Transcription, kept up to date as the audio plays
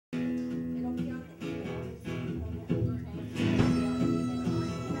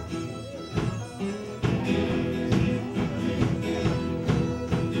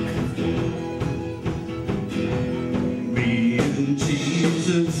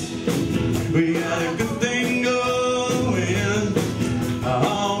We got a good thing going.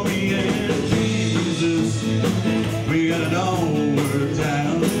 Oh, me and Jesus, we got it all worked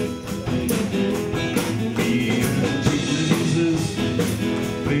out. Me and Jesus,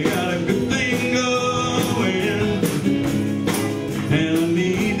 we got a good thing going. And I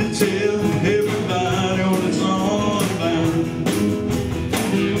need to tell everybody what it's all about.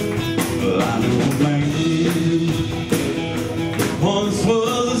 Well, I know a man once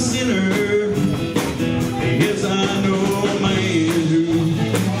was a sinner. Yes, I know a man who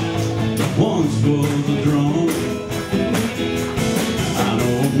once was a drunk. I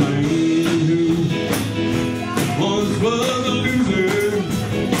know a man who once was a loser.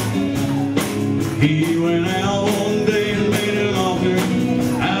 He went out one day and made an altar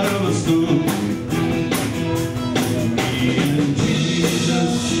out of a stump. Me and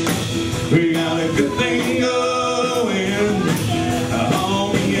Jesus, we got a good thing going.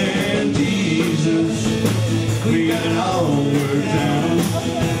 Oh, me and Jesus, we got it all worked out.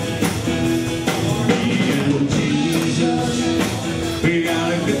 Me and Jesus, we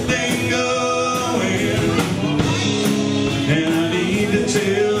got a good thing going. And I need to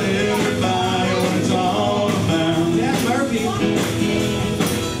tell everybody what it's all about. Yeah, Murphy.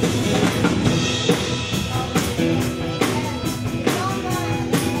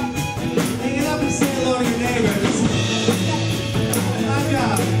 Hang it up and say hello to your neighbors. My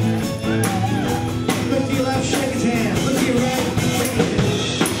job. Look to your left, shake his hand. Look to your right, shake his hand.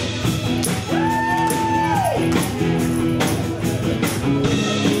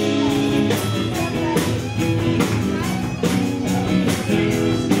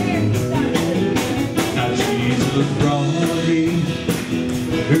 Now Jesus brought me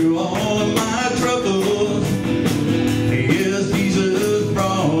through all of my troubles. Yes, Jesus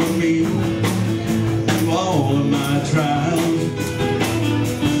brought me through all of my trials.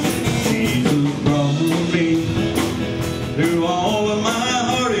 Jesus brought me through all of my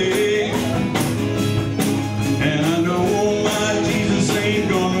heartache. And I know my Jesus ain't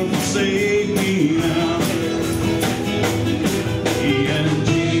gonna forsake me now. Me and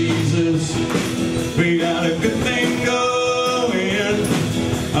Jesus, we got a good thing going.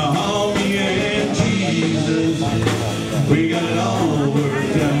 Oh, me and Jesus, we got it all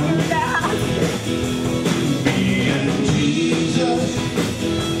worked out. Me and Jesus,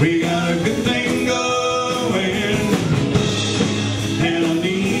 we got a good thing going. And I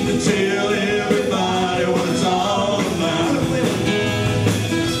need to tell everybody what it's all about.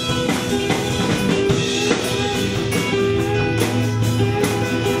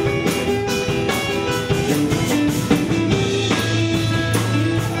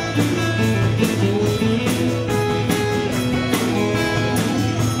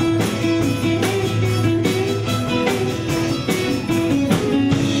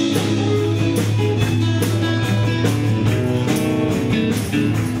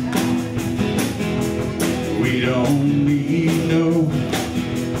 We don't need no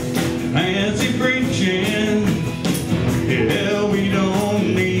fancy preaching. Yeah, we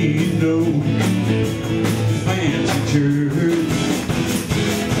don't need no fancy church.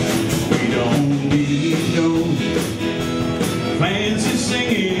 We don't need no fancy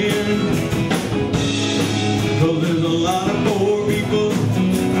singing. 'Cause there's a lot of poor people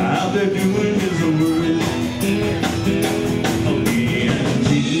out there doing His work. Me and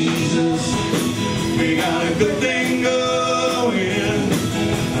Jesus, we got a good thing going.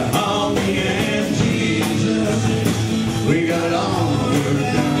 Oh, me and Jesus, we got it all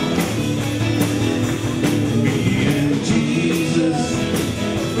worked out. Me and Jesus,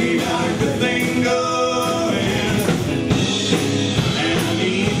 we got a good thing going. And I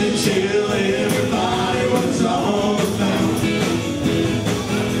need to tell everybody what it's all about.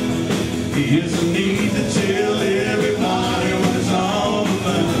 Yes, I need to tell everybody